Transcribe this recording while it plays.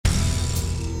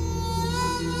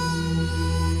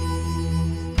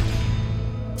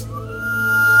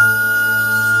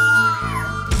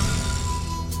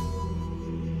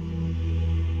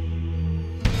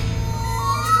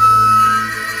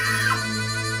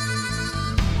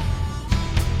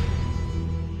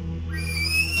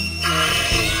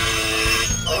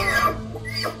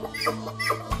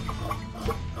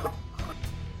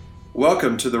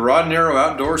Welcome to the Rod and Arrow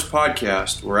Outdoors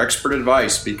podcast, where expert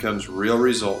advice becomes real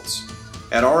results.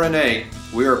 At RNA,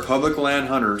 we are public land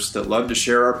hunters that love to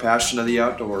share our passion of the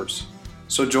outdoors.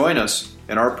 So join us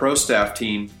and our pro staff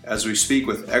team as we speak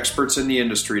with experts in the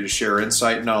industry to share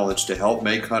insight and knowledge to help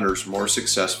make hunters more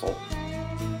successful.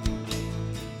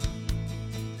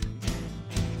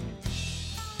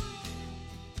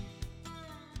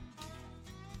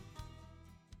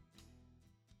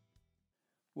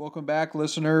 Welcome back,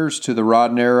 listeners, to the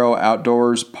Rod and Arrow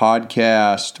Outdoors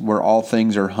podcast, where all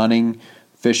things are hunting,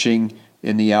 fishing,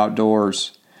 in the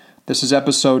outdoors. This is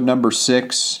episode number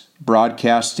 6,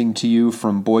 broadcasting to you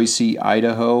from Boise,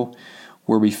 Idaho,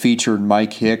 where we featured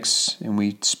Mike Hicks, and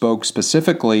we spoke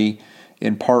specifically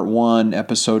in part 1,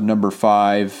 episode number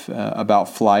 5, about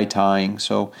fly tying.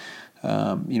 So,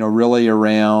 really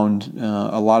around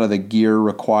a lot of the gear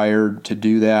required to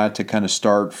do that, to kind of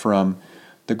start from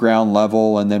the ground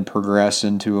level and then progress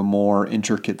into a more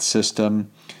intricate system.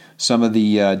 Some of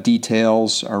the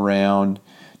details around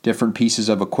different pieces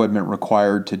of equipment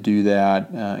required to do that,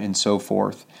 and so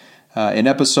forth. In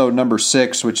episode number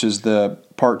 6, which is the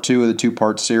part 2 of the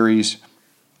 2-part series,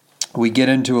 we get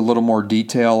into a little more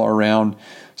detail around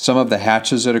some of the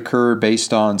hatches that occur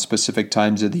based on specific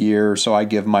times of the year. So I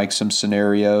give Mike some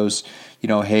scenarios.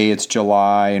 Hey, it's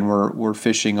July and we're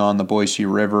fishing on the Boise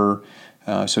River.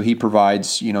 So he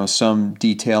provides, some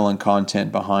detail and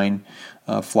content behind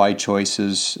fly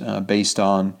choices based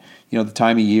on, the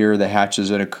time of year, the hatches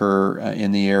that occur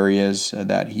in the areas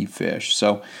that he fished.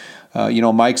 So,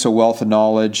 Mike's a wealth of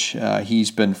knowledge.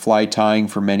 He's been fly tying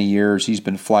for many years. He's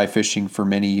been fly fishing for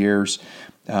many years,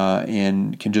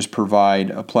 and can just provide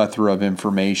a plethora of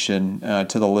information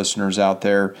to the listeners out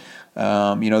there,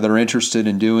 that are interested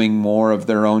in doing more of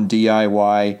their own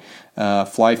DIY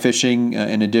fly fishing.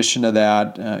 In addition to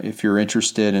that, if you're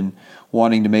interested in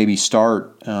wanting to maybe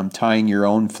start tying your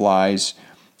own flies,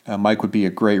 Mike would be a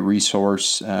great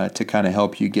resource to kind of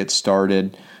help you get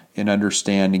started and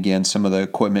understand, again, some of the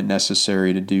equipment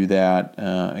necessary to do that.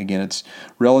 Again, it's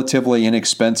relatively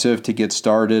inexpensive to get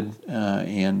started,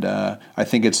 and I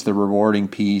think it's the rewarding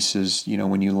piece is,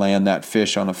 when you land that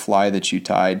fish on a fly that you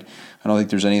tied. I don't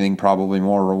think there's anything probably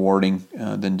more rewarding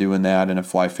than doing that in a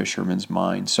fly fisherman's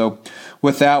mind. So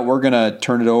with that, we're going to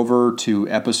turn it over to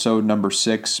episode number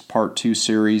 6, part 2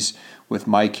 series with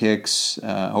Mike Hicks.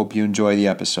 Hope you enjoy the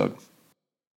episode.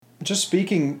 Just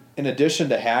speaking, in addition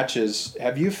to hatches,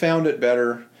 have you found it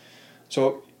better?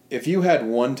 So if you had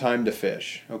one time to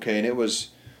fish, okay, and it was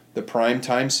the prime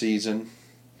time season,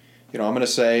 I'm going to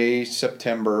say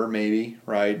September maybe,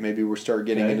 right? Maybe we'll start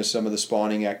getting into some of the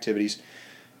spawning activities.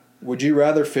 Would you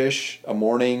rather fish a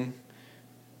morning,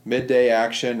 midday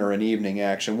action, or an evening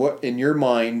action? What, in your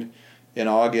mind, in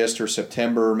August or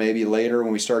September, maybe later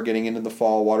when we start getting into the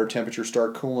fall, water temperatures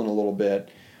start cooling a little bit,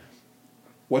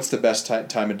 what's the best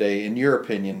time of day, in your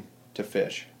opinion, to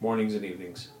fish? Mornings and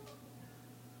evenings.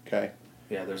 Okay.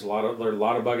 Yeah, there's a lot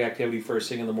of bug activity first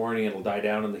thing in the morning. It'll die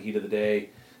down in the heat of the day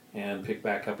and pick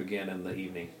back up again in the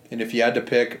evening. And if you had to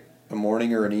pick a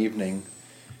morning or an evening?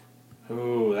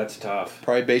 Ooh, that's tough.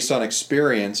 Probably based on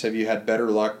experience, have you had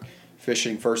better luck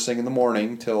fishing first thing in the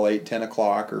morning till 8, 10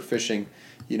 o'clock, or fishing,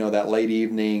 that late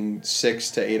evening,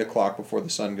 6 to 8 o'clock before the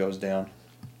sun goes down?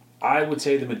 I would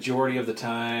say the majority of the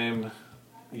time,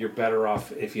 you're better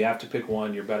off, if you have to pick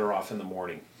one, you're better off in the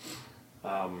morning.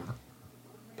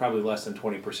 Probably less than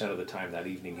 20% of the time, that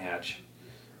evening hatch.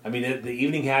 I mean, the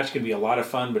evening hatch can be a lot of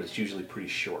fun, but it's usually pretty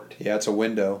short. Yeah, it's a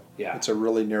window. Yeah. It's a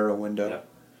really narrow window. Yep.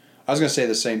 I was going to say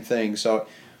the same thing. So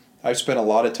I spent a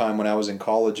lot of time when I was in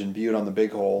college in Butte on the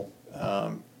Big Hole,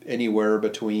 anywhere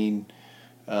between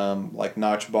like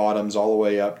Notch Bottoms all the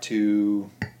way up to,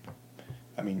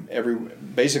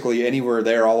 basically anywhere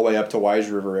there all the way up to Wise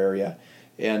River area.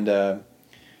 And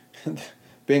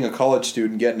being a college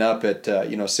student, getting up at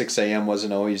 6 a.m.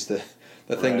 wasn't always the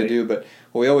thing to do. But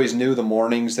we always knew the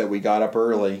mornings that we got up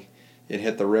early and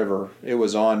hit the river, it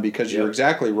was on, because you're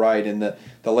exactly right. In the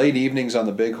late evenings on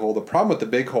the Big Hole, the problem with the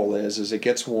Big Hole is it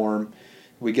gets warm.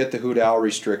 We get the hoot owl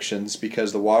restrictions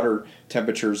because the water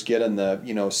temperatures get in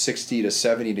the 60 to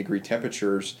 70 degree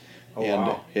temperatures. Oh, and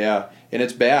wow. Yeah, and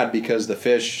it's bad because the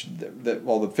fish,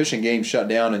 the fishing game shut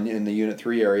down in the Unit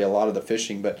 3 area, a lot of the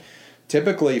fishing. But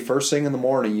typically, first thing in the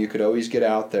morning, you could always get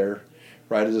out there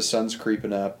right as the sun's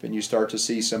creeping up, and you start to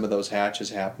see some of those hatches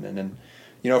happening. And,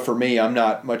 for me, I'm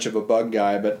not much of a bug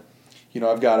guy, but,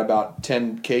 I've got about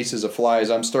 10 cases of flies.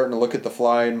 I'm starting to look at the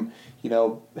fly and,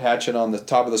 hatching on the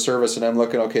top of the surface, and I'm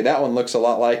looking, okay, that one looks a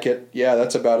lot like it. Yeah,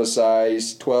 that's about a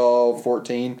size 12,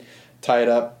 14. Tie it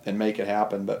up and make it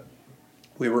happen. But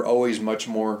we were always much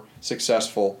more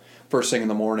successful first thing in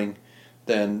the morning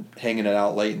than hanging it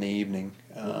out late in the evening.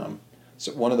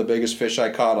 So one of the biggest fish I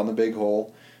caught on the Big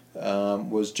Hole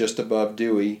was just above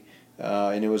Dewey,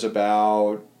 and it was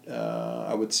about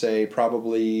I would say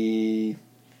probably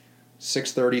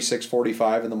 6:30,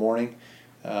 6:45 in the morning,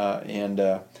 and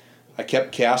I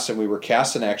kept casting. We were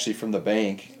casting actually from the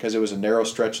bank because it was a narrow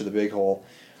stretch of the Big Hole,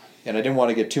 and I didn't want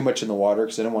to get too much in the water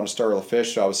because I didn't want to startle the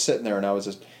fish. So I was sitting there and I was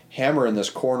just hammering this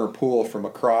corner pool from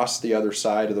across the other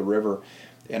side of the river,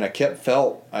 and I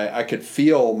could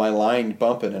feel my line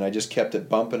bumping, and I just kept it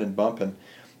bumping and bumping,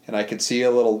 and I could see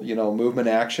a little movement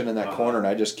action in that corner, and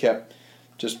I just kept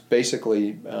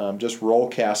basically just roll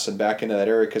casting back into that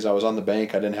area because I was on the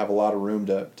bank. I didn't have a lot of room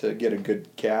to get a good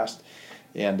cast,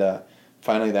 and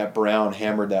finally that brown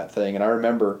hammered that thing. And I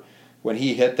remember when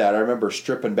he hit that, I remember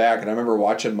stripping back, and I remember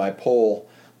watching my pole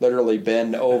literally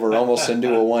bend over almost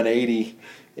into a 180,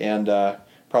 and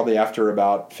probably after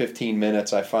about 15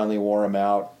 minutes I finally wore him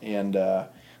out, and I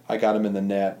got him in the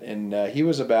net, and he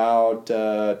was about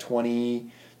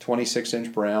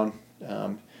 26-inch brown.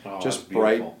 Just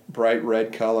bright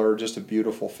red color, just a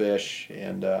beautiful fish,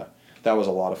 and that was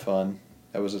a lot of fun.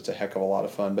 That was just a heck of a lot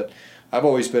of fun. But I've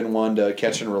always been one to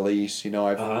catch and release.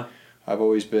 I've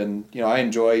always been, I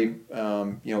enjoy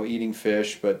eating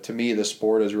fish, but to me the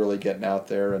sport is really getting out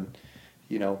there and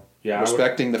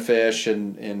respecting the fish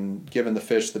and giving the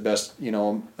fish the best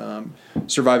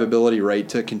survivability rate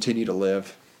to continue to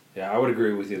live. Yeah, I would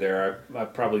agree with you there. I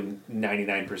probably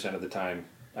 99% of the time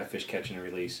I fish catch and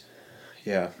release.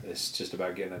 Yeah. It's just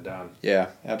about getting it done. Yeah,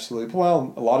 absolutely.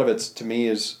 Well, a lot of it's, to me,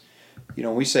 is,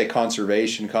 when we say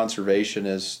conservation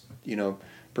is,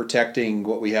 protecting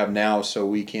what we have now so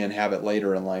we can have it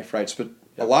later in life, right? But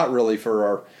a lot really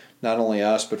for not only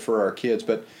us, but for our kids.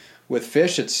 But with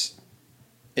fish, it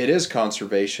is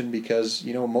conservation because,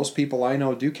 most people I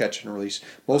know do catch and release.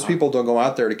 Most people don't go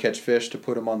out there to catch fish to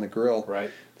put them on the grill. Right.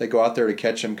 They go out there to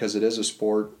catch them because it is a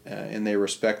sport, and they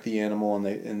respect the animal,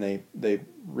 and they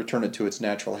return it to its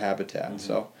natural habitat. Mm-hmm.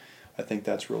 So I think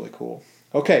that's really cool.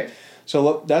 Okay, so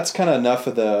look, that's kind of enough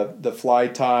of the fly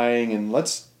tying, and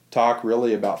let's talk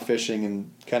really about fishing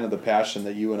and kind of the passion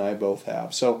that you and I both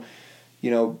have. So,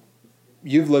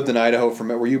 you've lived in Idaho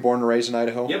were you born and raised in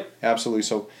Idaho? Yep. Absolutely.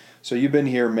 So you've been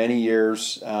here many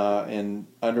years and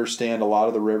understand a lot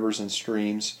of the rivers and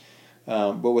streams.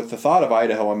 But with the thought of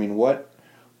Idaho,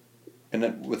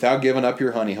 and without giving up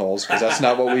your honey holes, because that's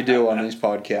not what we do on these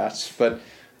podcasts, but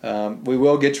we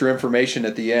will get your information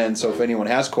at the end, so if anyone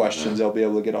has questions, they'll be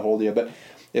able to get a hold of you. But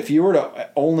if you were to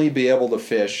only be able to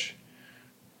fish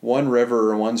one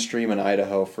river or one stream in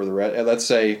Idaho for the rest, let's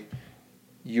say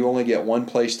you only get one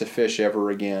place to fish ever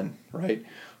again, right?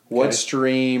 What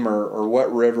stream or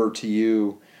what river to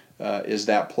you is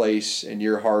that place in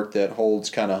your heart that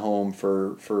holds kind of home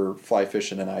for fly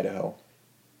fishing in Idaho?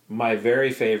 My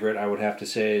very favorite, I would have to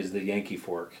say, is the Yankee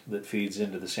Fork that feeds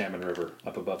into the Salmon River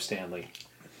up above Stanley.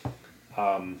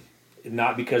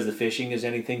 Not because the fishing is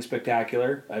anything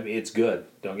spectacular. I mean, it's good.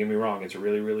 Don't get me wrong. It's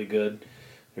really, really good.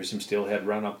 There's some steelhead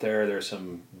run up there. There's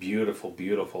some beautiful,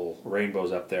 beautiful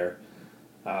rainbows up there.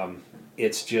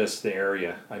 It's just the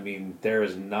area. I mean, there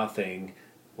is nothing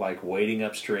like wading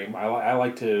upstream. I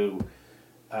like to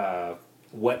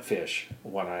wet fish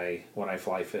when I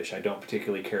fly fish. I don't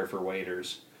particularly care for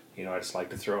waders. I just like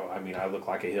to throw. I mean, I look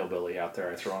like a hillbilly out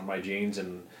there. I throw on my jeans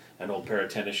and an old pair of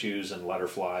tennis shoes and let her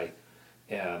fly.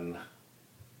 And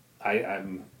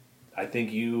I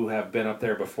think you have been up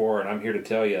there before, and I'm here to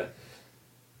tell you,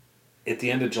 at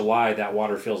the end of July, that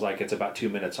water feels like it's about 2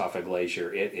 minutes off a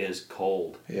glacier. It is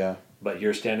cold. Yeah. But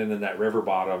you're standing in that river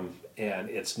bottom, and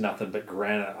it's nothing but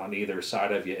granite on either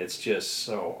side of you. It's just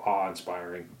so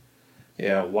awe-inspiring.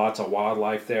 Yeah. Lots of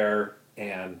wildlife there,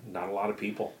 and not a lot of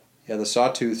people. Yeah, the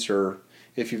Sawtooths are,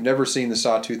 if you've never seen the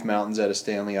Sawtooth Mountains out of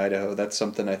Stanley, Idaho, that's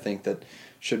something I think that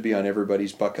should be on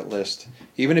everybody's bucket list.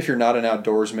 Even if you're not an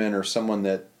outdoorsman or someone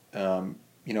that,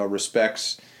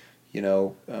 respects,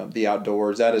 the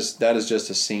outdoors, that is just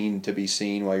a scene to be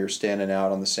seen while you're standing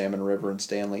out on the Salmon River in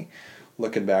Stanley,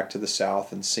 looking back to the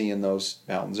south and seeing those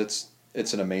mountains.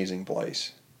 It's an amazing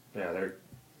place. Yeah,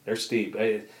 they're steep.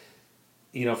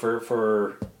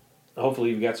 For hopefully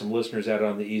you've got some listeners out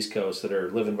on the East Coast that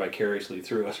are living vicariously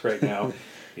through us right now.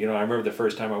 I remember the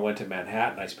first time I went to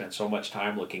Manhattan, I spent so much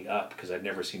time looking up because I'd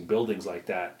never seen buildings like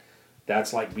that.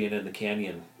 That's like being in the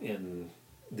canyon in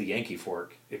the Yankee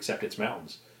Fork, except it's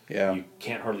mountains. Yeah. You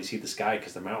can't hardly see the sky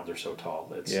because the mountains are so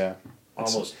tall. It's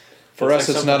almost... For us,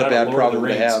 it's not a bad problem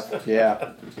to have.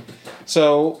 Yeah.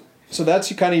 So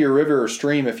that's kind of your river or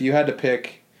stream. If you had to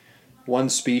pick one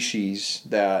species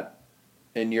that,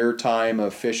 in your time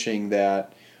of fishing,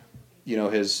 that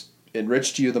has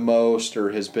enriched you the most,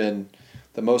 or has been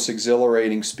the most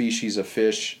exhilarating species of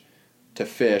fish to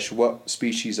fish, what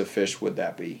species of fish would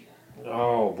that be?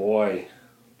 Oh boy,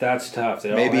 that's tough.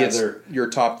 They Maybe all have it's your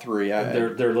top three.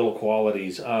 their little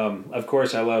qualities. Of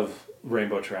course, I love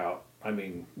rainbow trout. I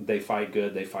mean, they fight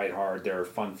good. They fight hard. They're a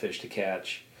fun fish to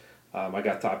catch. I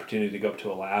got the opportunity to go up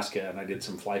to Alaska, and I did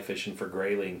some fly fishing for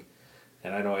grayling.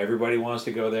 And I know everybody wants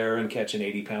to go there and catch an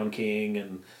 80-pound king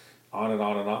and on and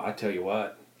on and on. I tell you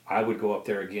what, I would go up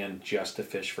there again just to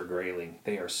fish for grayling.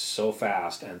 They are so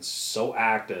fast and so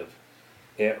active.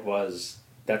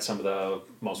 That's some of the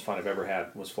most fun I've ever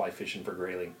had was fly fishing for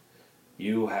grayling.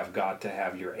 You have got to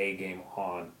have your A game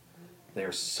on.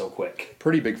 They're so quick.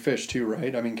 Pretty big fish too,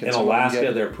 right? I mean, in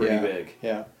Alaska, they're pretty big.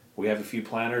 Yeah. We have a few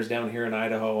planters down here in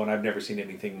Idaho, and I've never seen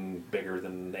anything bigger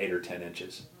than 8 or 10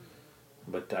 inches.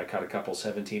 But I caught a couple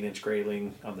 17-inch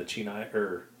grayling on the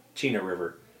Chena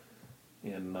River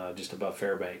in just above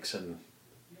Fairbanks, and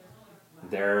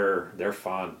they're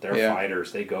fun. They're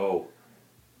fighters. They go.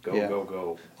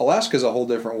 Alaska's a whole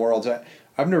different world.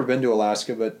 I've never been to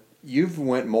Alaska, but you've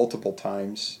went multiple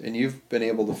times, and you've been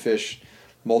able to fish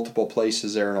multiple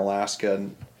places there in Alaska.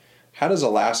 And how does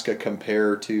Alaska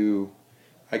compare to,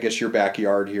 I guess, your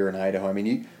backyard here in Idaho? I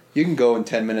mean, you can go in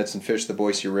 10 minutes and fish the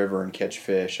Boise River and catch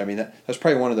fish. I mean, that's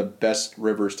probably one of the best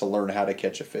rivers to learn how to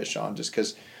catch a fish on, just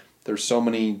because there's so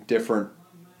many different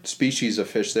species of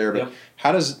fish there. But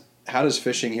how does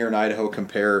fishing here in Idaho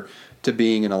compare to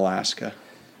being in Alaska?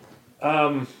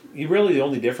 The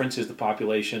only difference is the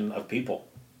population of people.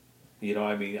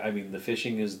 I mean, the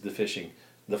fishing is the fishing.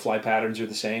 The fly patterns are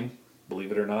the same,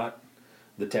 believe it or not.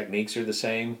 The techniques are the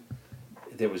same.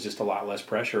 There was just a lot less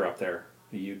pressure up there.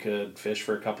 You could fish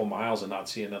for a couple miles and not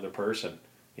see another person.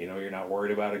 You're not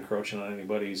worried about encroaching on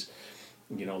anybody's,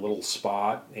 little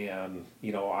spot. And,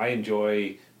 I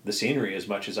enjoy the scenery as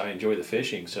much as I enjoy the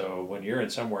fishing. So when you're in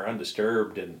somewhere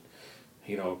undisturbed and,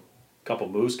 a couple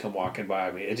moose come walking by,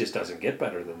 I mean, it just doesn't get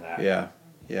better than that.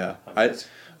 Yeah.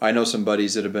 I know some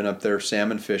buddies that have been up there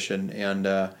salmon fishing, and,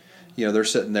 they're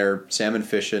sitting there salmon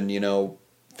fishing,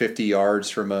 50 yards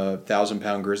from a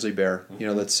 1,000-pound grizzly bear,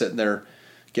 that's sitting there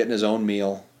getting his own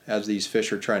meal as these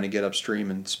fish are trying to get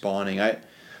upstream and spawning.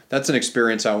 That's an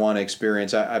experience I want to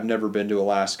experience. I've never been to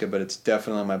Alaska, but it's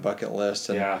definitely on my bucket list,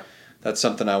 and that's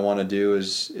something I want to do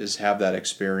is have that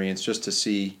experience just to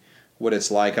see what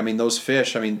it's like. I mean, those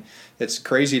fish, it's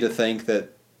crazy to think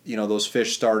that, those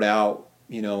fish start out,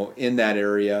 in that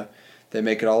area. They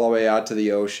make it all the way out to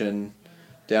the ocean,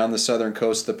 down the southern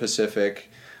coast of the Pacific.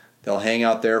 They'll hang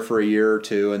out there for a year or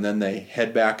two, and then they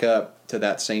head back up to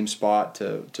that same spot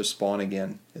to spawn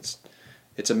again.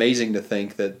 It's amazing to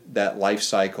think that life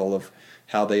cycle of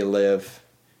how they live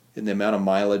and the amount of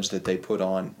mileage that they put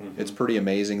on. Mm-hmm. It's pretty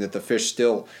amazing that the fish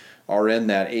still are in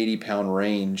that 80-pound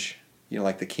range,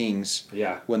 like the kings,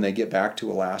 when they get back to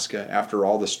Alaska after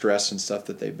all the stress and stuff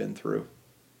that they've been through.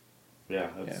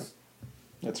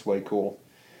 That's way cool.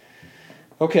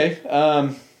 Okay,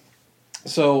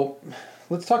 so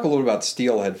let's talk a little about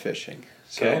steelhead fishing.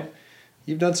 So,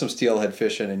 you've done some steelhead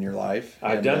fishing in your life.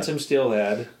 I've done some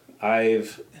steelhead.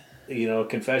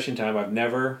 Confession time, I've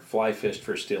never fly fished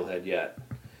for steelhead yet.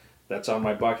 That's on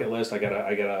my bucket list. I got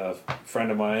a friend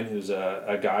of mine who's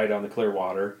a guide on the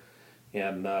Clearwater,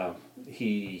 and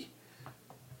he,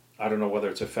 I don't know whether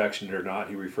it's affectionate or not,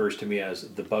 he refers to me as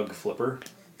the bug flipper.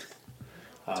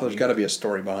 So there's got to be a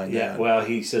story behind that. Yeah, well,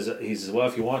 he says, well,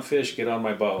 if you want fish, get on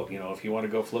my boat. If you want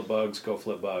to go flip bugs, go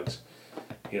flip bugs.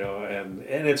 And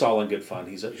it's all in good fun.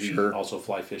 He also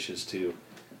fly fishes too.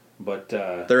 But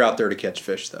they're out there to catch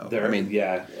fish, though.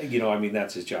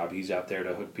 That's his job. He's out there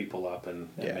to hook people up and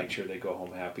make sure they go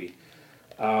home happy.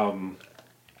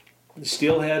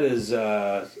 Steelhead is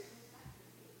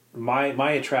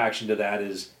my attraction to that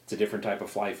is it's a different type of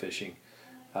fly fishing.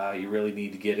 You really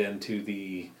need to get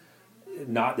into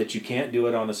not that you can't do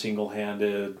it on a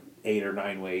single-handed 8 or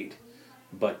 9 weight,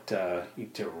 but to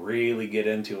really get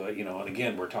into it, and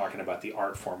again, we're talking about the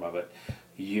art form of it.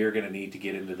 You're going to need to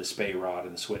get into the spey rod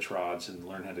and the switch rods and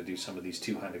learn how to do some of these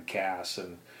two-handed casts.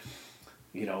 And,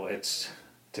 it's,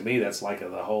 to me, that's like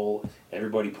the whole,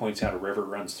 everybody points out a river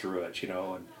runs through it,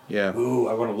 and ooh,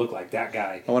 I want to look like that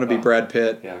guy. I want to be Brad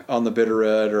Pitt on the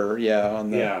Bitterroot or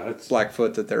on the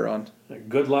Blackfoot that they're on.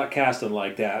 Good luck casting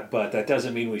like that, but that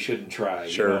doesn't mean we shouldn't try.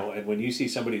 Sure. And when you see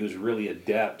somebody who's really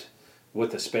adept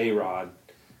with a spey rod,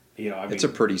 it's a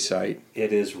pretty sight.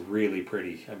 It is really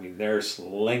pretty. They're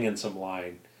slinging some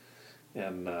line,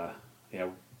 and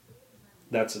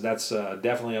that's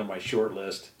definitely on my short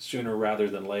list sooner rather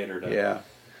than later.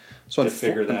 So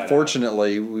figure that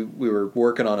unfortunately, we were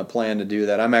working on a plan to do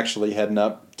that. I'm actually heading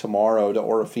up tomorrow to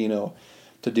Orofino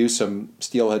to do some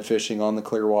steelhead fishing on the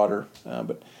Clearwater.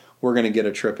 But we're going to get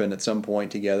a trip in at some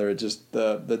point together. It just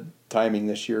the timing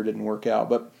this year didn't work out.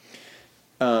 But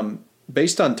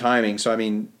based on timing, so I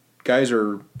mean, guys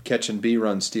are catching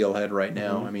B-run steelhead right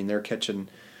now. Mm-hmm. I mean, they're catching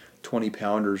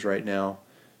 20-pounders right now.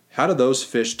 How do those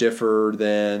fish differ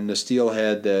than the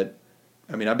steelhead that,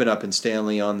 I mean, I've been up in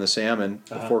Stanley on the salmon,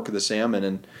 the Fork of the Salmon,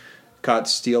 and caught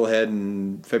steelhead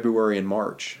in February and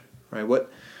March, right?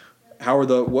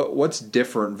 What's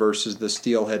different versus the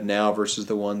steelhead now versus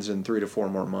the ones in 3 to 4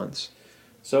 more months?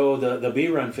 So the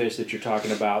B-run fish that you're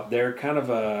talking about, they're kind of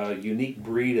a unique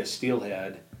breed of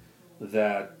steelhead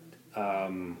that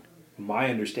my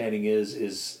understanding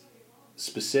is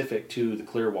specific to the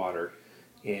Clearwater.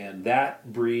 And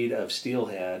that breed of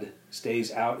steelhead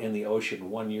stays out in the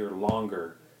ocean 1 year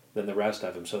longer than the rest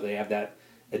of them. So they have that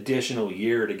additional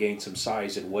year to gain some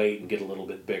size and weight and get a little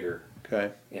bit bigger.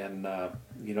 Okay. And, I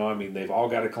mean, they've all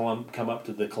got to come up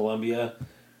to the Columbia.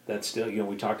 That's still,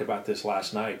 we talked about this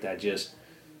last night. That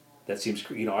seems,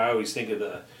 I always think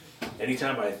of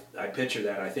anytime I picture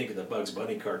that, I think of the Bugs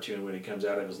Bunny cartoon when he comes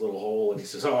out of his little hole and he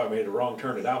says, I made a wrong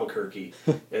turn at Albuquerque.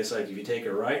 It's like, if you take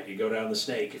a right, you go down the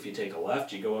Snake. If you take a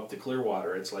left, you go up the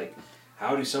Clearwater. It's like,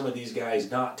 how do some of these guys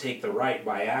not take the right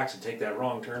by accident, take that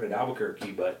wrong turn at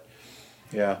Albuquerque? But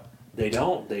yeah, they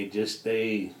don't.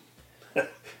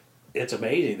 It's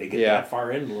amazing. They get that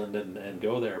far inland and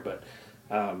go there. But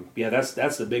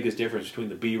that's the biggest difference between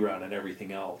the B-run and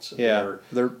everything else. Yeah,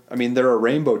 they're a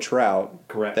rainbow trout.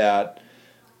 Correct. That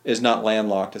is not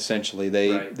landlocked. Essentially,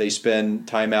 they spend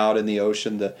time out in the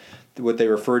ocean. What they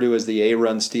refer to as the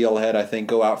A-run steelhead, I think,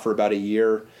 go out for about a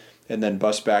year and then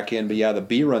bust back in. But yeah, the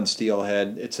B-run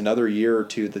steelhead, it's another year or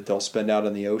two that they'll spend out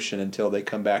in the ocean until they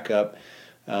come back up.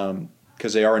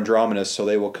 Because they are androgynous, so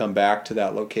they will come back to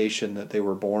that location that they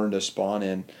were born to spawn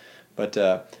in. But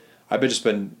I've just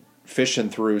been fishing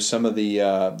through some of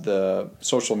the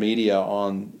social media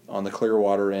on the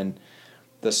Clearwater, and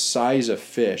the size of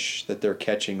fish that they're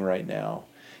catching right now.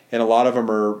 And a lot of them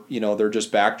are, they're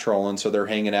just back trolling, so they're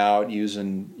hanging out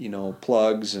using,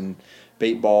 plugs and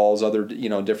bait balls, other,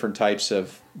 different types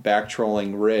of back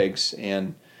trolling rigs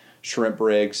and shrimp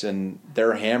rigs, and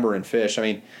they're hammering fish. I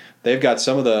mean, they've got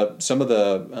some of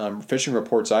the fishing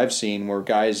reports I've seen where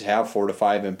guys have 4 to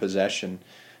 5 in possession,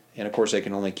 and of course they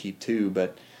can only keep 2.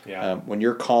 But when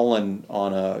you're calling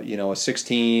on a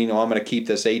 16, I'm going to keep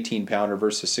this 18-pounder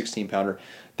versus 16-pounder,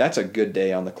 that's a good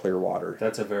day on the Clearwater.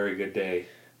 That's a very good day.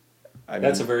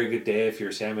 That's a very good day if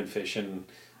you're salmon fishing,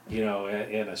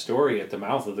 in Astoria at the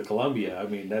mouth of the Columbia. I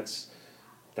mean, that's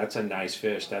a nice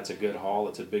fish. That's a good haul.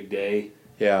 It's a big day.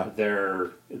 Yeah.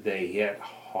 They hit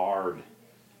hard.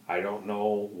 I don't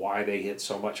know why they hit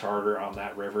so much harder on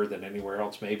that river than anywhere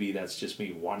else. Maybe that's just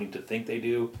me wanting to think they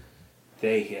do.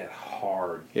 They hit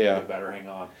hard. Yeah. You better hang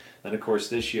on. Then, of course,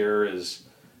 this year is,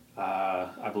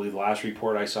 I believe the last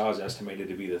report I saw is estimated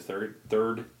to be the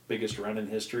third biggest run in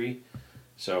history.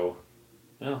 So,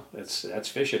 that's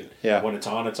fishing. Yeah. When it's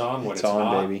on, it's on. When it's on,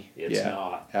 not, baby. it's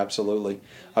not. Absolutely.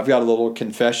 I've got a little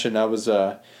confession. I was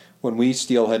when we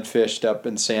steelhead fished up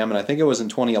in salmon, I think it was in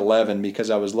 2011,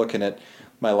 because I was looking at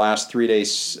my last 3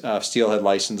 days steelhead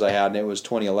license I had, and it was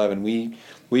 2011.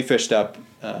 We fished up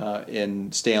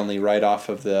in Stanley right off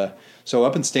of so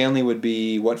up in Stanley would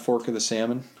be what fork of the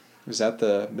salmon? Is that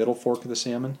the middle fork of the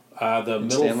salmon? The middle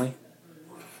Stanley?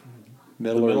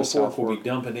 Middle fork will be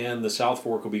dumping in. The south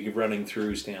fork will be running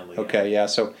through Stanley. Okay, yeah.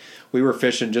 So we were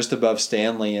fishing just above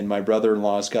Stanley, and my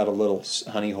brother-in-law's got a little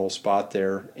honey hole spot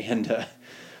there. And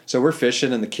so we're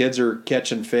fishing, and the kids are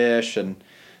catching fish, and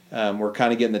we're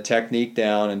kind of getting the technique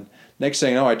down. And next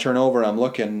thing you know, I turn over, and I'm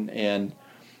looking, and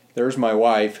there's my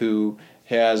wife who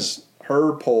has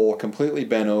her pole completely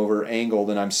bent over,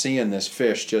 angled, and I'm seeing this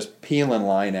fish just peeling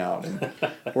line out. And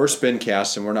we're spin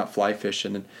casting, we're not fly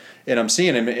fishing. And I'm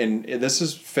seeing him, and this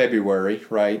is February,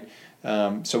 right?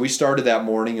 So we started that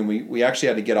morning, and we actually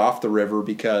had to get off the river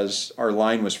because our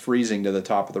line was freezing to the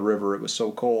top of the river. It was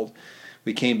so cold.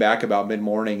 We came back about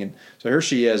mid-morning, and so here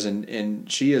she is,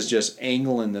 and she is just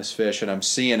angling this fish, and I'm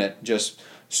seeing it just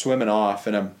swimming off,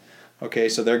 and I'm, okay,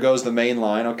 so there goes the main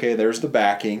line. Okay, there's the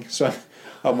backing. So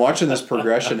I'm watching this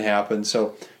progression happen.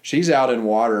 So she's out in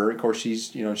water. Of course,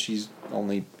 she's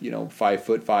only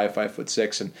 5'5",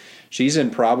 5'6", and she's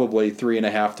in probably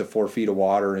 3.5 to 4 feet of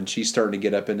water, and she's starting to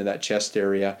get up into that chest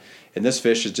area. And this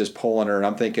fish is just pulling her. And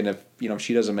I'm thinking if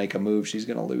she doesn't make a move, she's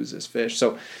going to lose this fish.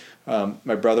 So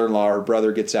my brother-in-law, her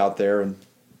brother, gets out there, and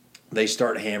they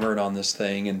start hammering on this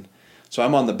thing. And so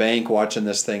I'm on the bank watching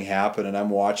this thing happen, and I'm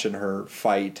watching her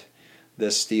fight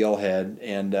this steelhead,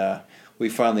 and we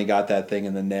finally got that thing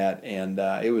in the net, and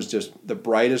it was just the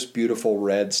brightest, beautiful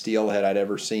red steelhead I'd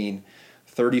ever seen,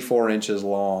 34 inches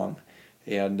long,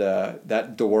 and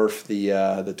that dwarfed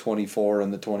the 24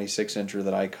 and the 26 incher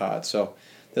that I caught. So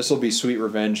this will be sweet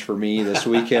revenge for me this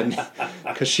weekend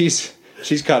because she's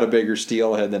caught a bigger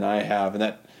steelhead than I have, and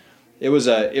that it was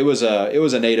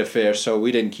a native fish, so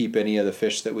we didn't keep any of the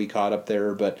fish that we caught up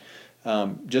there, but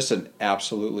just an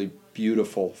absolutely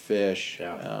beautiful fish.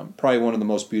 Yeah. Probably one of the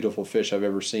most beautiful fish I've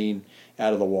ever seen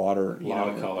out of the water. A lot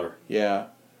of color. Yeah,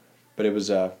 but it was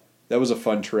that was a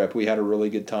fun trip. We had a really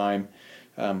good time.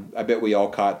 I bet we all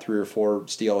caught 3 or 4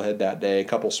 steelhead that day, a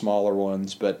couple smaller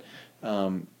ones, but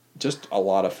just a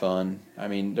lot of fun. I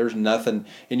mean, there's nothing,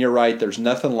 and you're right, there's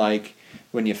nothing like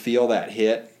when you feel that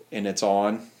hit and it's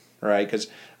on, right? Because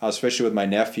I was fishing with my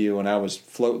nephew and I was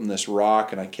floating this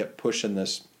rock and I kept pushing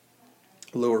this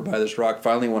lure by this rock.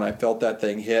 Finally, when I felt that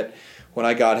thing hit, when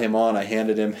I got him on, I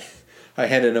handed him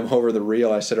over the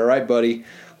reel. I said, "All right, buddy,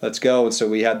 let's go." And so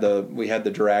we had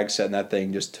the drag set, and that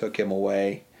thing just took him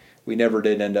away. We never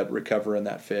did end up recovering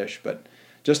that fish, but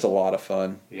just a lot of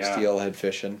fun. Yeah. Steelhead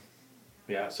fishing.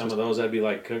 Yeah, some of those I'd be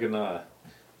like cooking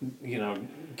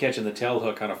catching the tail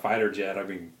hook on a fighter jet. I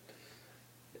mean,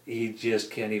 you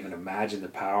just can't even imagine the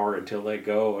power until they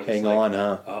go. It's Hang like, on,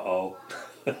 huh? Uh-oh.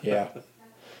 Yeah.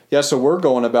 Yeah, so we're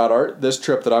going about this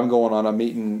trip that I'm going on. I'm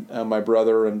meeting my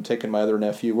brother and taking my other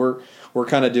nephew. We're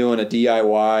kind of doing a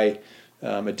DIY,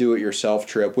 a do-it-yourself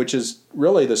trip, which is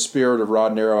really the spirit of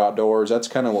Rod and Arrow Outdoors. That's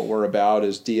kind of what we're about,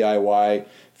 is DIY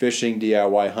fishing,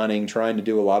 DIY hunting, trying to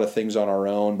do a lot of things on our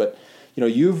own. But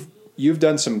you've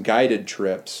done some guided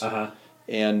trips,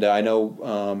 and I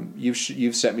know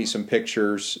you've sent me some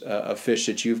pictures of fish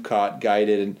that you've caught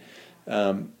guided,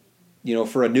 and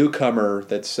for a newcomer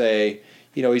that say,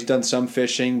 he's done some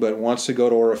fishing but wants to go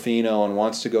to Orofino and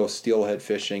wants to go steelhead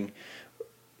fishing.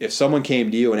 If someone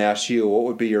came to you and asked you, what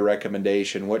would be your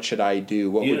recommendation? What should I do?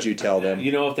 What would you tell them?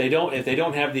 If they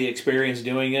don't have the experience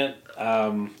doing it,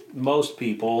 most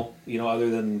people, other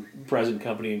than present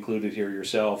company included here,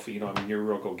 yourself, you're a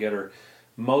real go-getter.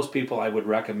 Most people, I would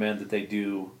recommend that they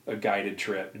do a guided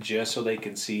trip just so they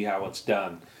can see how it's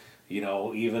done.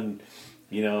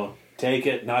 Take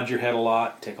it, nod your head a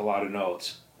lot, take a lot of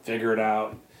notes, figure it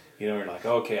out. You're like,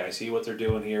 okay, I see what they're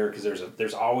doing here, because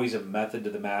there's always a method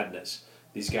to the madness.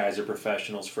 These guys are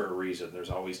professionals for a reason. There's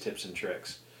always tips and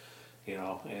tricks,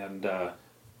 and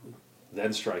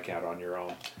then strike out on your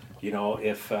own.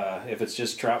 If it's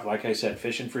just trout, like I said,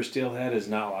 fishing for steelhead is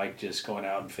not like just going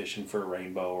out and fishing for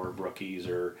rainbow or brookies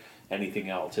or anything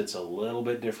else. It's a little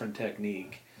bit different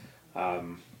technique.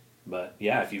 But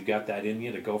yeah, if you've got that in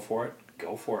you to go for it,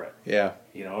 go for it. Yeah.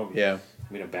 Yeah.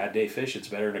 I mean, a bad day fish, it's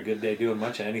better than a good day doing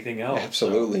much of anything else.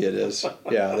 Absolutely, it is.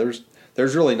 Yeah,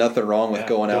 there's really nothing wrong with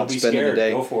going out and spending a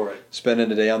day. Go for it.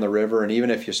 Spending a day on the river, and even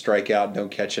if you strike out and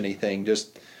don't catch anything,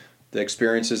 just the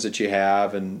experiences that you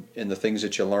have and the things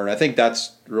that you learn. I think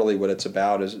that's really what it's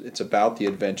about. Is it's about the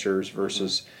adventures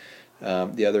versus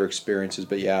the other experiences.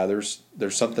 But yeah, there's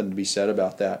something to be said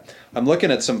about that. I'm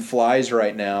looking at some flies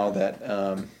right now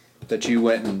that you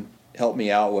went and helped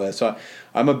me out with. So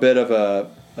I'm a bit of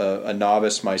a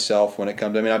novice myself when it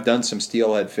comes. I mean, I've done some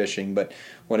steelhead fishing, but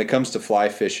when it comes to fly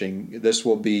fishing, this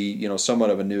will be somewhat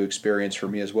of a new experience for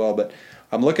me as well. But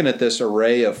I'm looking at this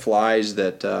array of flies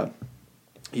that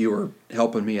you were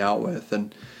helping me out with,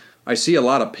 and I see a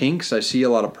lot of pinks. I see a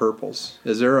lot of purples.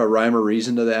 Is there a rhyme or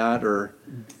reason to that, or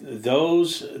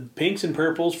those pinks and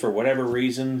purples, for whatever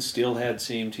reason, steelhead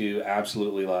seem to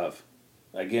absolutely love?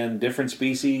 Again, different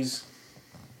species.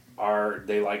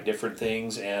 They like different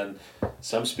things, and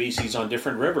some species on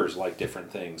different rivers like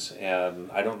different things.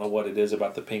 And I don't know what it is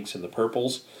about the pinks and the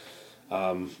purples,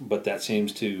 but that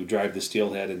seems to drive the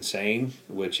steelhead insane,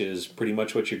 which is pretty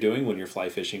much what you're doing when you're fly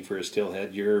fishing for a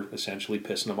steelhead. You're essentially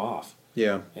pissing them off.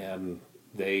 Yeah. And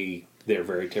they're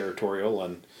very territorial,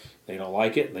 and they don't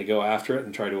like it, and they go after it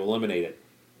and try to eliminate it.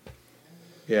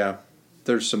 Yeah.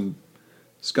 There's some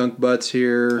skunk butts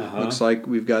here. Looks like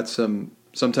we've got some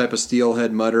type of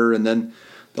steelhead mutter, and then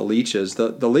the leeches.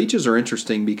 The leeches are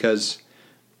interesting because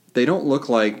they don't look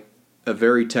like a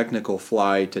very technical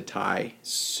fly to tie.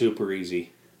 Super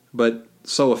easy. But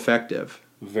so effective.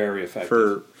 Very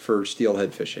effective. For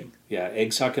steelhead fishing. Yeah,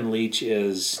 egg sucking leech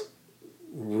is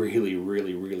really,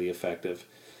 really, really effective.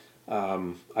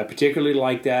 I particularly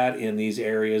like that in these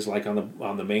areas, like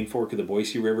on the main fork of the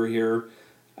Boise River here.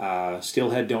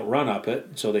 Steelhead don't run up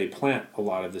it, so they plant a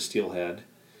lot of the steelhead.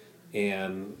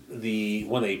 And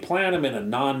when they plant them in a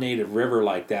non-native river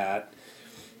like that,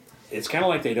 it's kind of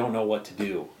like they don't know what to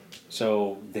do.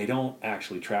 So they don't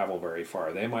actually travel very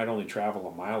far. They might only travel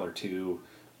a mile or two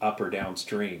up or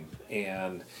downstream.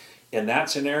 And in that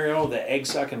scenario, the egg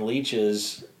sucking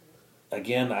leeches,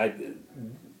 again,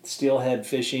 steelhead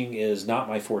fishing is not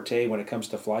my forte when it comes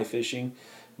to fly fishing,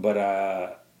 but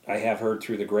I have heard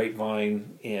through the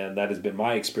grapevine, and that has been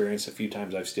my experience a few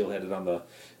times I've steelheaded on the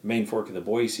main fork of the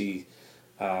Boise.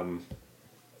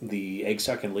 The egg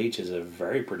sucking leech is a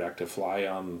very productive fly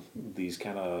on these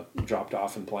kind of dropped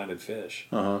off and planted fish.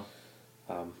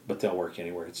 But they'll work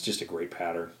anywhere. It's just a great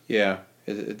pattern. Yeah,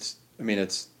 it's in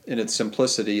its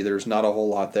simplicity. There's not a whole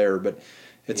lot there, but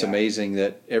it's amazing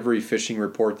that every fishing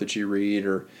report that you read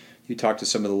or you talk to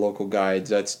some of the local guides,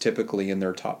 that's typically in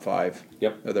their top 5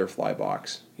 of their fly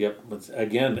box. Yep.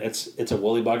 Again, it's a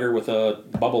woolly bugger with a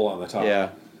bubble on the top. Yeah,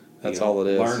 that's all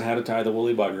it is. Learn how to tie the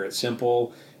woolly bugger. It's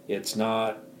simple.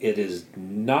 It is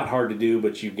not hard to do,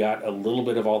 but you've got a little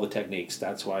bit of all the techniques.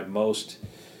 That's why most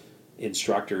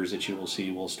instructors that you will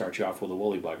see will start you off with a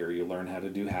woolly bugger. You learn how to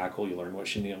do hackle. You learn what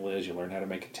chenille is. You learn how to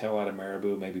make a tail out of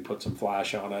marabou. Maybe put some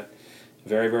flash on it.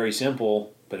 Very, very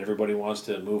simple, but everybody wants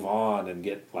to move on and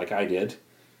get, like I did,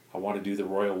 I want to do the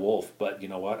Royal Wolf, but you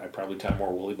know what? I probably tie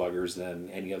more woolly buggers than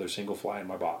any other single fly in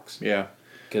my box. Yeah.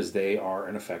 Because they are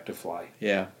an effective fly.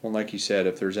 Yeah. Well, like you said,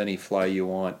 if there's any fly you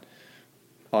want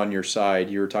on your side,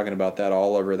 you were talking about that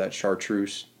all over that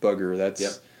chartreuse bugger.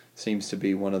 That seems to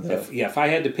be one of the... If I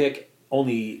had to pick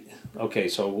only... Okay,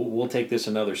 so we'll take this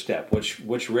another step.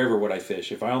 Which river would I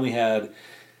fish? If I only had...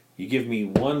 You give me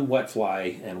one wet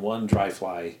fly and one dry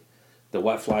fly, the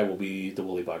wet fly will be the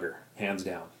woolly bugger, hands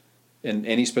down. In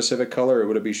any specific color?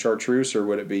 Would it be chartreuse or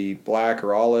would it be black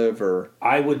or olive or?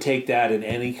 I would take that in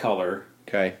any color.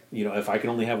 Okay. You know, if I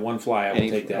can only have one fly, I would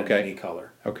take that in any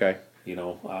color. Okay. You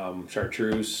know,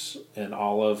 chartreuse and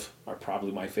olive are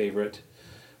probably my favorite.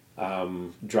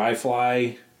 Dry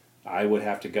fly, I would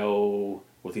have to go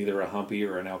with either a humpy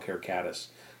or an elk hair caddis.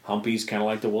 Humpy's kind of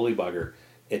like the woolly bugger.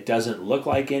 It doesn't look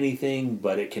like anything,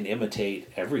 but it can imitate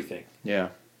everything.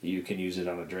 Yeah. You can use it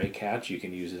on a drake hatch. You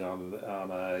can use it on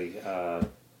a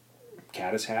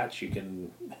caddis hatch. You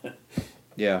can.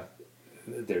 Yeah.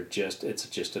 It's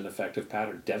just an effective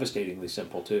pattern. Devastatingly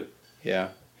simple too.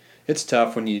 Yeah, it's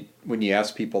tough when you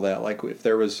ask people that. Like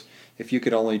if you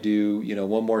could only do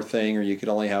one more thing, or you could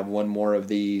only have one more of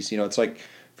these. It's like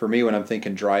for me when I'm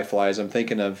thinking dry flies, I'm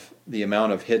thinking of the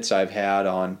amount of hits I've had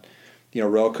on.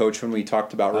 Royal Coachman, we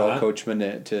talked about Royal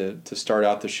Coachman to start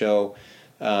out the show.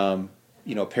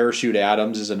 Parachute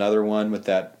Adams is another one with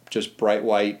that just bright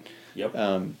white. Yep.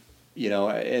 And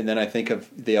then I think of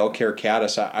the elk hair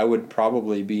caddis. I would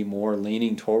probably be more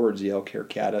leaning towards the elk hair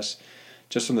caddis,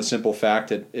 just from the simple fact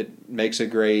that it makes a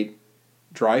great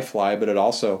dry fly, but it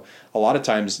also, a lot of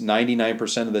times,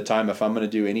 99% of the time, if I'm going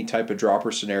to do any type of dropper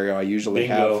scenario, I usually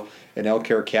have an elk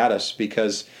hair caddis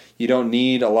because you don't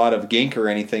need a lot of gink or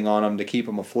anything on them to keep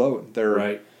them afloat.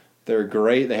 They're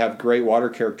great. They have great water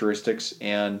characteristics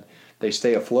and they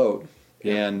stay afloat.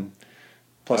 Yep. And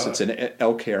plus, it's an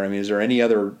elk hair. I mean, is there any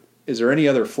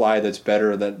other fly that's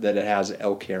better that it has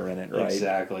elk hair in it? Right?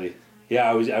 Exactly. Yeah,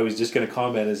 I was just going to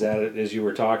comment as you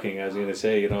were talking. I was going to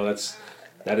say,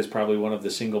 that is probably one of the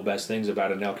single best things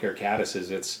about an elk hair caddis is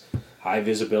its high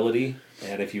visibility,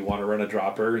 and if you want to run a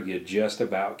dropper, you just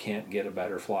about can't get a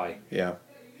better fly. Yeah.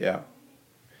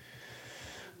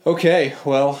 Okay,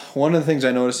 well, one of the things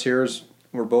I noticed here is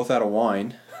we're both out of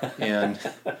wine, and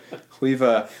we've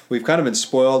kind of been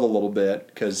spoiled a little bit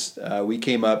because we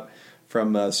came up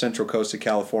from Central Coast of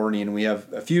California, and we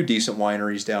have a few decent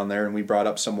wineries down there, and we brought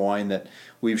up some wine that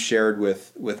we've shared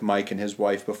with Mike and his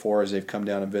wife before as they've come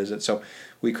down and visit. So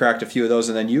we cracked a few of those,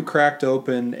 and then you cracked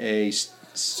open a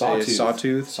Sawtooth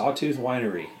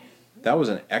Winery. That was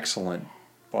an excellent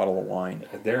bottle of wine.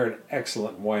 They're an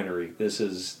excellent winery. This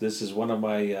is one of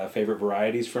my favorite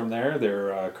varieties from there.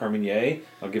 They're Carmenere.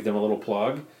 I'll give them a little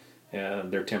plug,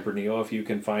 and their Tempranillo, if you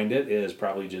can find it, is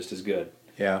probably just as good.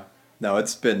 Yeah. No,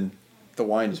 the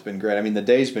wine's been great. I mean, the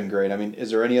day's been great. I mean,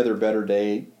 is there any other better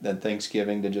day than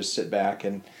Thanksgiving to just sit back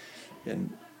and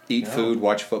eat food,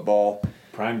 watch football,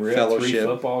 prime rib, fellowship. 3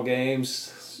 football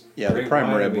games? Yeah, the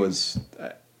prime rib was...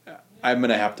 I'm going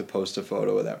to have to post a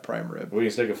photo of that prime rib. We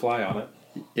can stick a fly on it.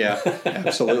 Yeah,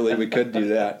 absolutely. We could do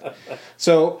that.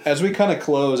 So as we kind of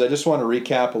close, I just want to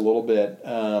recap a little bit,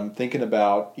 thinking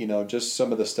about, just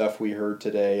some of the stuff we heard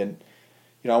today. And,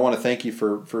 I want to thank you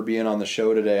for being on the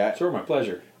show today. Sure, my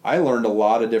pleasure. I learned a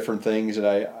lot of different things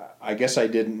that I guess I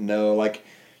didn't know. Like,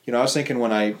 I was thinking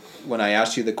when I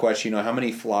asked you the question, how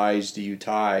many flies do you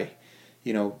tie?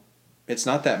 It's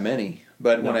not that many.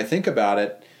 But when I think about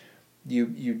it,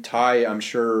 you tie, I'm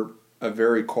sure, a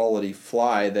very quality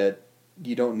fly that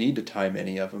you don't need to tie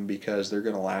many of them because they're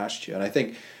going to last you. And I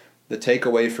think the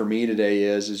takeaway for me today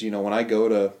is when I go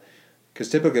to, because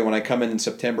typically when I come in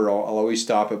September, I'll always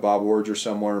stop at Bob Ward's or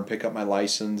somewhere and pick up my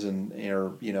license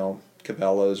or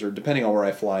Cabela's, or depending on where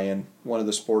I fly in, one of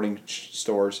the sporting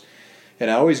stores. And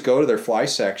I always go to their fly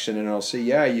section and I'll see,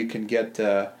 you can get,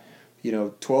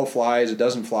 12 flies, a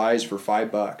dozen flies for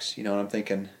 $5. And I'm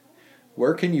thinking,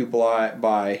 where can you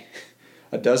buy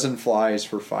a dozen flies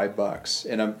for $5?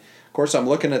 And of course I'm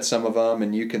looking at some of them,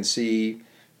 and you can see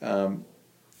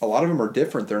a lot of them are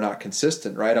different. They're not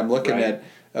consistent, right? I'm looking at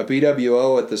a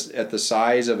BWO at the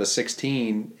size of a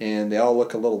 16, and they all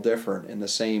look a little different in the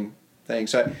same thing.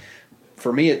 So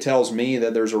for me, it tells me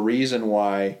that there's a reason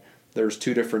why there's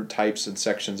two different types and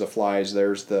sections of flies.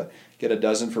 There's the get a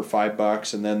dozen for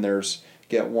 $5, and then there's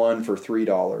get one for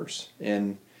 $3.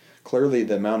 And clearly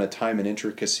the amount of time and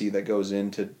intricacy that goes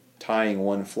into tying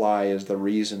one fly is the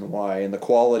reason why, and the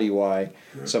quality why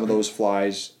some of those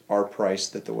flies are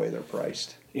priced the way they're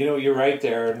priced. You're right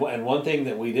there. And one thing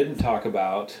that we didn't talk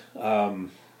about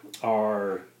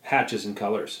are hatches and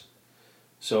colors.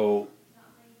 So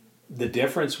the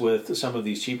difference with some of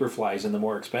these cheaper flies and the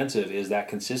more expensive is that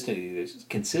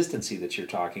consistency that you're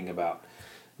talking about.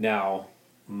 Now,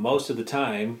 most of the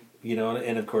time,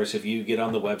 and of course, if you get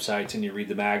on the websites and you read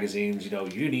the magazines,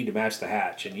 you need to match the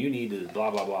hatch and you need to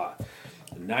blah, blah, blah.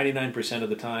 99% of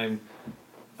the time,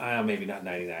 maybe not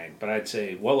 99, but I'd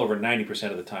say well over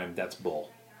 90% of the time, that's bull.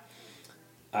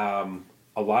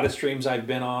 A lot of streams I've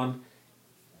been on,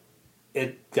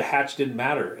 the hatch didn't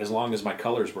matter as long as my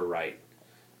colors were right.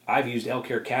 I've used elk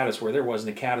hair caddis where there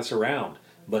wasn't a caddis around,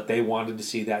 but they wanted to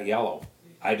see that yellow.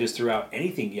 I just threw out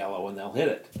anything yellow and they'll hit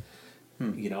it.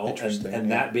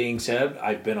 And that being said,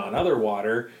 I've been on other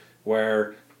water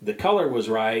where the color was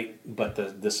right, but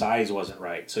the size wasn't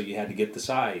right. So you had to get the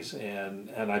size.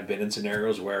 And I've been in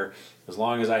scenarios where as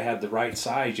long as I had the right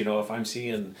size, if I'm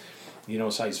seeing,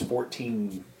 size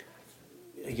 14,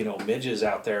 midges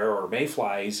out there or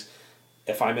mayflies,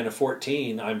 if I'm in a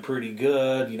 14, I'm pretty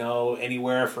good,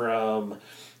 anywhere from,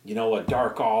 a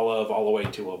dark olive all the way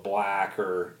to a black,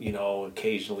 or,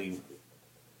 occasionally,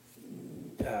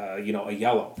 a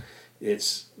yellow.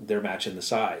 They're matching the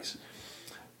size.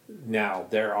 Now,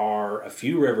 there are a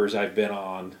few rivers I've been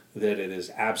on that it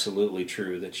is absolutely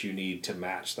true that you need to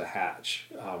match the hatch.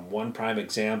 One prime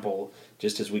example,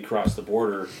 just as we crossed the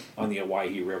border on the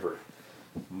Owyhee River,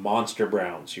 monster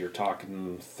browns. You're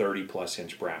talking 30-plus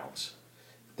inch browns.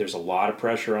 There's a lot of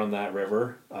pressure on that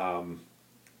river.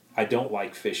 I don't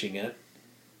like fishing it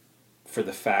for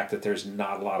the fact that there's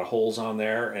not a lot of holes on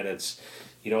there, and it's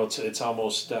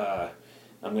almost.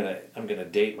 I'm gonna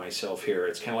date myself here.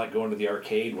 It's kind of like going to the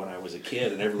arcade when I was a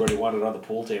kid, and everybody wanted on the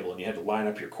pool table, and you had to line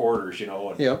up your quarters,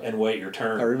 and wait your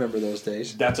turn. I remember those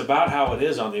days. That's about how it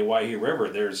is on the Owyhee River.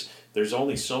 There's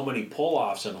only so many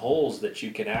pull-offs and holes that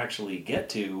you can actually get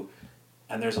to,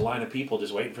 and there's a line of people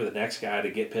just waiting for the next guy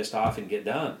to get pissed off and get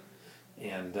done.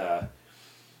 And,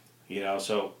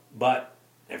 but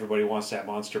everybody wants that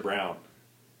monster brown.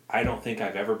 I don't think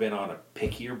I've ever been on a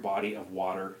pickier body of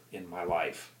water in my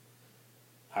life.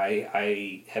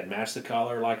 I had matched the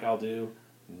color like I'll do,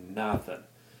 nothing.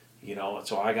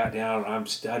 So I got down and I'm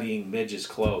studying midges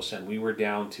close, and we were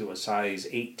down to a size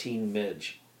 18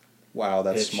 midge. Wow,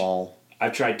 that's small.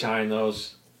 I've tried tying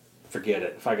those. Forget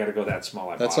it. If I got to go that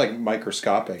small, that's like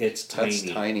microscopic. It's tiny.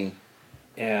 That's tiny.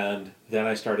 And then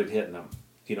I started hitting them,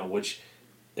 which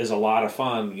is a lot of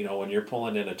fun, when you're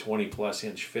pulling in a 20-plus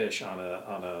inch fish on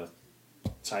a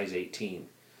size 18.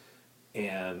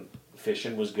 And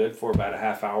fishing was good for about a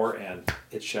half hour, and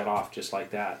it shut off just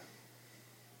like that.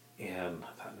 And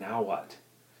I thought, now what?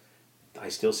 I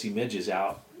still see midges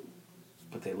out,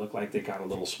 but they look like they got a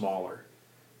little smaller.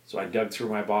 So I dug through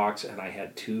my box, and I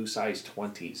had 2 size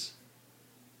 20s.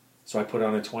 So I put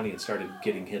on a 20 and started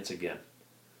getting hits again.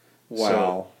 Wow.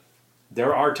 So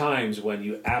there are times when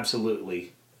you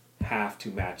absolutely have to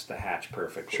match the hatch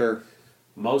perfectly. Sure.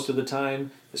 Most of the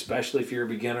time, especially if you're a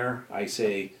beginner, I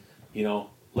say,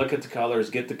 look at the colors,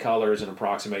 get the colors, and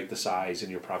approximate the size,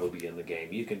 and you'll probably be in the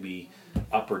game. You can be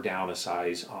up or down a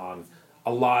size on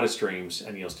a lot of streams,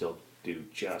 and you'll still do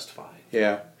just fine.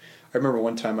 Yeah. I remember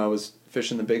one time I was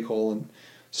fishing the Big Hole, and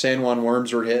San Juan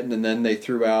worms were hitting, and then they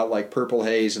threw out like purple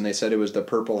haze, and they said it was the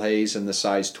purple haze in the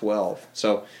size 12.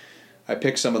 So I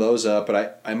picked some of those up,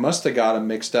 but I must have got them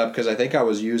mixed up because I think I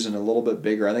was using a little bit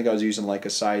bigger. I think I was using like a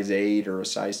size 8 or a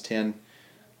size 10.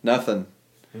 Nothing.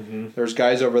 Mm-hmm. There's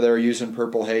guys over there using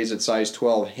purple haze at size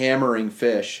 12, hammering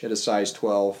fish at a size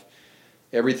 12.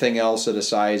 Everything else at a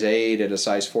size 8, at a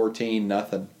size 14,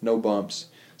 nothing. No bumps.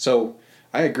 So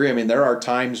I agree. I mean, there are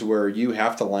times where you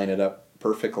have to line it up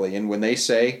perfectly. And when they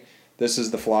say this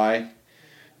is the fly,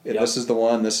 If this is the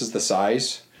one, this is the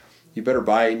size, you better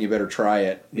buy it and you better try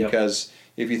it. Because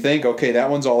if you think, okay, that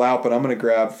one's all out, but I'm going to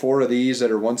grab 4 of these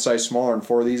that are one size smaller and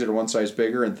 4 of these that are one size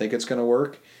bigger and think it's going to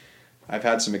work, I've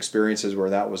had some experiences where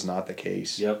that was not the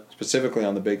case. Specifically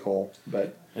on the big hole.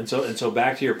 But and so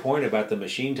back to your point about the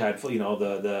machine tied,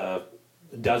 the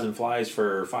dozen flies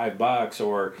for $5,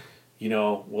 or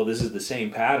well, this is the same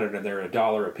pattern and they're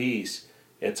 $1 a piece.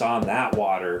 It's on that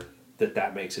water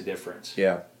that makes a difference.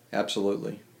 Yeah,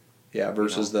 absolutely. Yeah,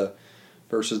 versus the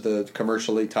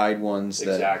commercially tied ones.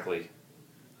 Exactly.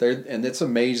 And it's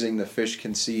amazing the fish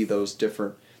can see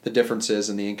the differences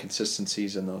and the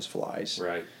inconsistencies in those flies.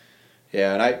 Right.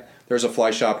 Yeah, and there's a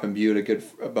fly shop in Butte.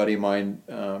 A buddy of mine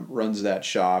runs that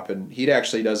shop, and he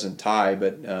actually doesn't tie,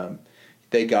 but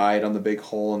they guide on the big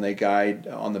hole and they guide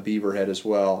on the beaverhead as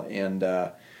well.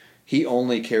 And he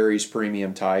only carries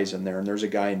premium ties in there, and there's a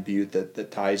guy in Butte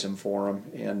that ties them for him.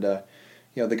 And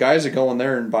the guys that go in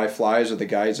there and buy flies are the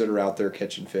guys that are out there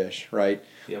catching fish, right?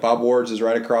 Yep. Bob Ward's is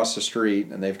right across the street,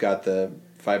 and they've got the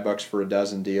 $5 for a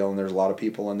dozen deal, and there's a lot of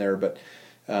people in there. But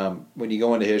when you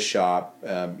go into his shop,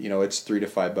 it's $3 to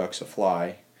 $5 a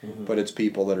fly, but it's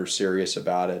people that are serious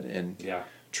about it and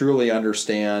truly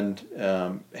understand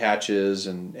hatches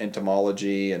and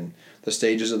entomology and the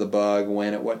stages of the bug,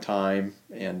 when at what time,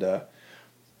 and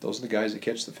those are the guys that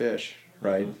catch the fish,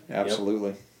 right?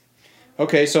 Absolutely.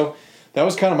 Okay, so that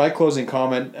was kind of my closing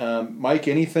comment. Mike,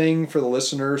 anything for the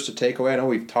listeners to take away? I know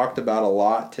we've talked about a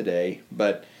lot today,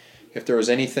 but if there was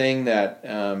anything that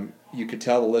you could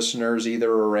tell the listeners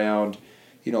either around,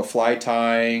 fly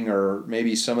tying or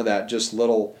maybe some of that just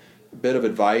little bit of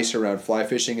advice around fly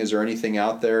fishing, is there anything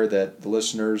out there that the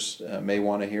listeners may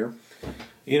want to hear?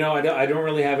 I don't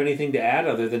really have anything to add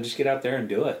other than just get out there and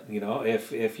do it.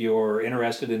 If you're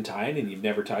interested in tying and you've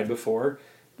never tied before,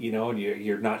 and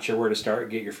you're not sure where to start,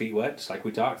 get your feet wet, just like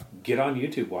we talked, get on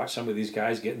YouTube, watch some of these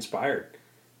guys, get inspired.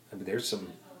 I mean, there's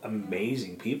some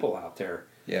amazing people out there.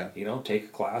 Yeah. Take a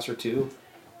class or two.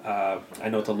 I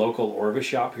know at the local Orvis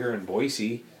shop here in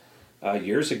Boise,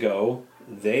 years ago,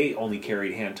 they only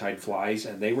carried hand-tied flies,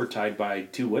 and they were tied by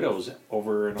 2 widows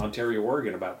over in Ontario,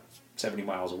 Oregon, about 70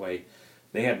 miles away.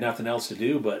 They had nothing else to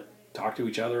do but talk to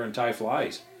each other and tie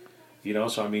flies.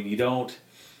 So I mean, you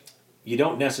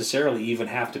don't necessarily even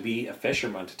have to be a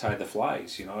fisherman to tie the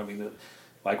flies. I mean,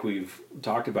 like we've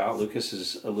talked about, Lucas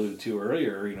has alluded to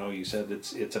earlier. You said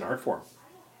it's an art form.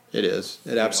 It is.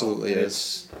 It absolutely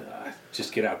is.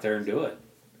 Just get out there and do it.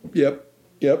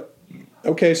 Yep.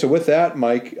 Okay, so with that,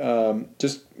 Mike,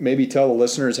 just maybe tell the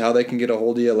listeners how they can get a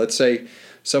hold of you. Let's say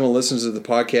someone listens to the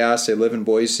podcast, they live in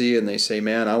Boise, and they say,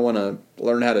 man, I want to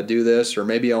learn how to do this, or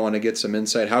maybe I want to get some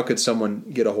insight. How could someone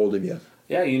get a hold of you?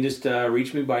 Yeah, you can just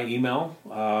reach me by email,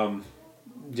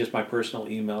 just my personal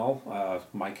email,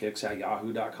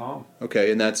 mikehicks@yahoo.com.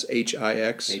 Okay, and that's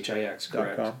HIX? HIX,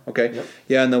 correct. Okay, yep.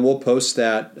 Yeah, and then we'll post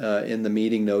that in the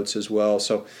meeting notes as well.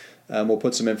 So we'll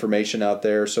put some information out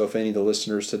there. So if any of the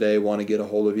listeners today want to get a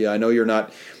hold of you, I know you're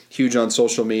not huge on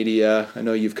social media. I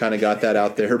know you've kind of got that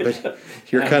out there, but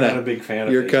you're kind of a big fan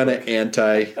of you're kind of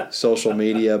anti-social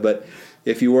media. But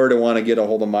if you were to want to get a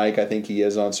hold of Mike, I think he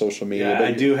is on social media. Yeah,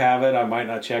 I do have it. I might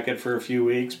not check it for a few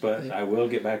weeks, but I will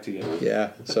get back to you.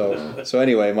 Yeah. So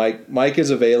anyway, Mike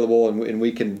is available, and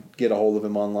we can get a hold of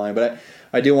him online. But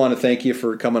I do want to thank you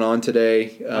for coming on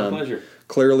today. My pleasure.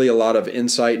 Clearly, a lot of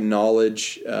insight and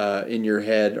knowledge in your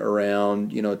head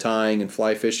around tying and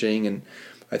fly fishing, and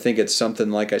I think it's something,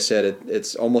 like I said,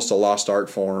 it's almost a lost art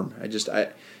form.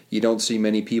 You don't see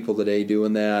many people today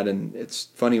doing that, and it's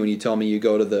funny when you tell me you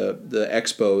go to the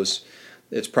expos,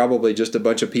 it's probably just a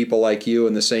bunch of people like you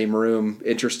in the same room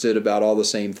interested about all the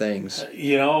same things.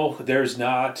 There's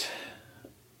not...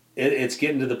 It's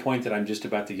getting to the point that I'm just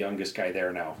about the youngest guy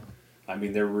there now. I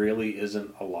mean, there really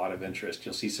isn't a lot of interest.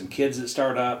 You'll see some kids that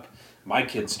start up. My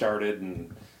kids started,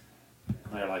 and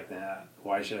they're like, nah,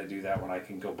 why should I do that when I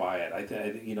can go buy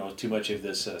it? Too much of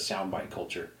this soundbite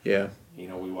culture. Yeah. We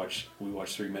watch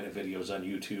 3-minute videos on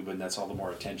YouTube, and that's all the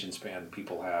more attention span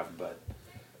people have. But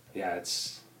yeah,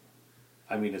 it's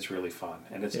really fun,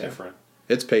 and it's different.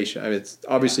 It's patient. I mean, it's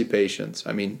obviously patience.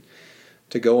 I mean,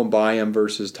 to go and buy them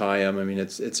versus tie them. I mean,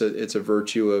 it's a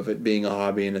virtue of it being a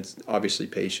hobby, and it's obviously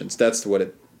patience. That's what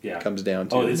it comes down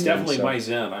to. Oh, it's definitely my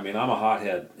zen. I mean, I'm a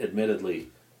hothead, admittedly,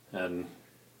 and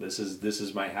this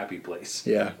is my happy place.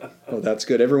 Yeah. Oh, that's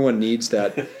good. Everyone needs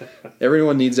that.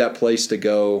 Everyone needs that place to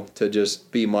go to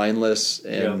just be mindless,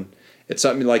 and it's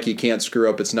something like you can't screw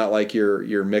up. It's not like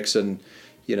you're mixing,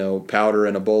 powder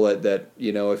in a bullet that,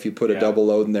 if you put a double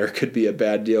load in there, it could be a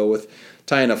bad deal with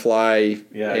tying a fly.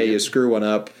 Yeah. Hey, you screw one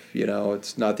up,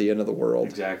 it's not the end of the world.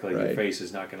 Exactly. Right? Your face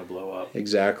is not going to blow up.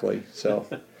 Exactly. So,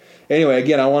 anyway,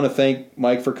 again, I want to thank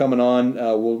Mike for coming on.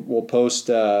 We'll post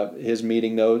his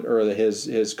meeting note or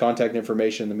his contact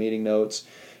information in the meeting notes.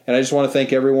 And I just want to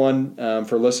thank everyone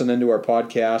for listening to our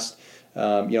podcast.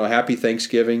 Happy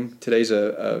Thanksgiving. Today's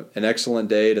an excellent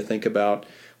day to think about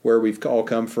where we've all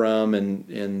come from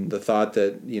and the thought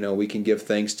that, we can give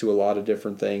thanks to a lot of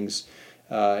different things.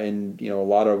 And a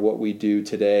lot of what we do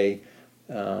today,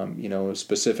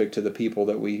 specific to the people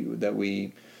that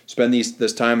we spend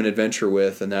this time and adventure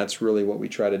with, and that's really what we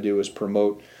try to do is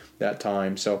promote that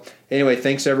time. So anyway,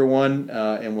 thanks everyone,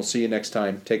 and we'll see you next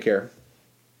time. Take care.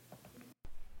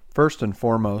 First and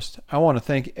foremost, I want to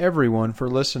thank everyone for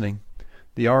listening.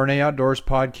 The RNA Outdoors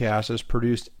podcast is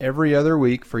produced every other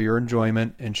week for your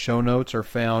enjoyment, and show notes are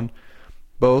found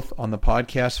both on the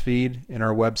podcast feed and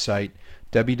our website,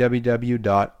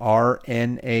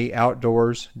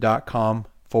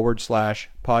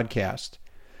 www.rnaoutdoors.com/podcast.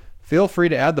 Feel free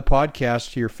to add the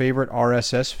podcast to your favorite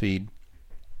RSS feed.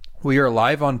 We are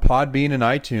live on Podbean and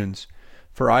iTunes.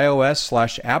 For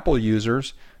iOS/Apple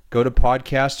users, go to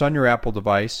Podcast on your Apple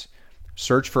device,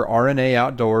 search for RNA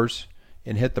Outdoors,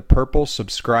 and hit the purple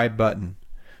subscribe button.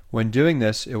 When doing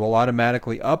this, it will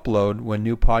automatically upload when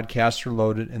new podcasts are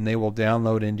loaded, and they will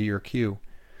download into your queue.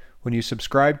 When you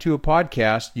subscribe to a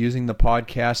podcast using the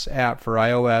Podcasts app for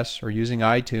iOS or using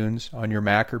iTunes on your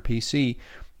Mac or PC,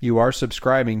 you are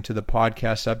subscribing to the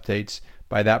podcast updates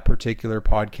by that particular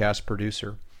podcast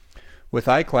producer. With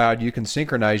iCloud, you can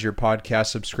synchronize your podcast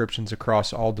subscriptions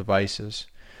across all devices.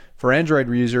 For Android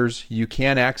users, you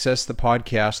can access the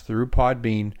podcast through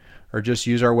Podbean or just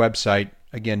use our website,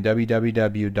 again,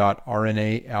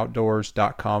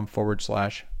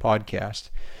 www.rnaoutdoors.com/podcast.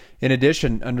 In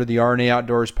addition, under the RNA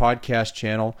Outdoors podcast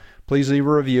channel, please leave a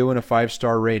review and a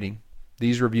 5-star rating.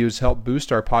 These reviews help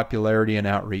boost our popularity and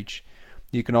outreach.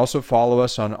 You can also follow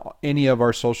us on any of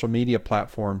our social media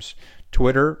platforms.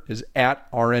 Twitter is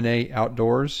 @RNA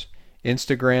Outdoors.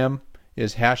 Instagram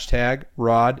is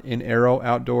 #Rod and Arrow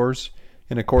Outdoors.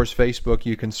 And of course, Facebook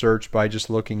you can search by just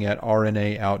looking at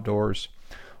RNA Outdoors.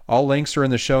 All links are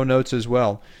in the show notes as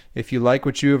well. If you like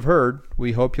what you have heard,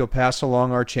 we hope you'll pass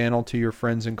along our channel to your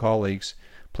friends and colleagues.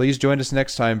 Please join us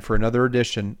next time for another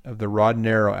edition of the Rod and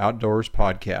Arrow Outdoors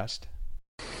podcast.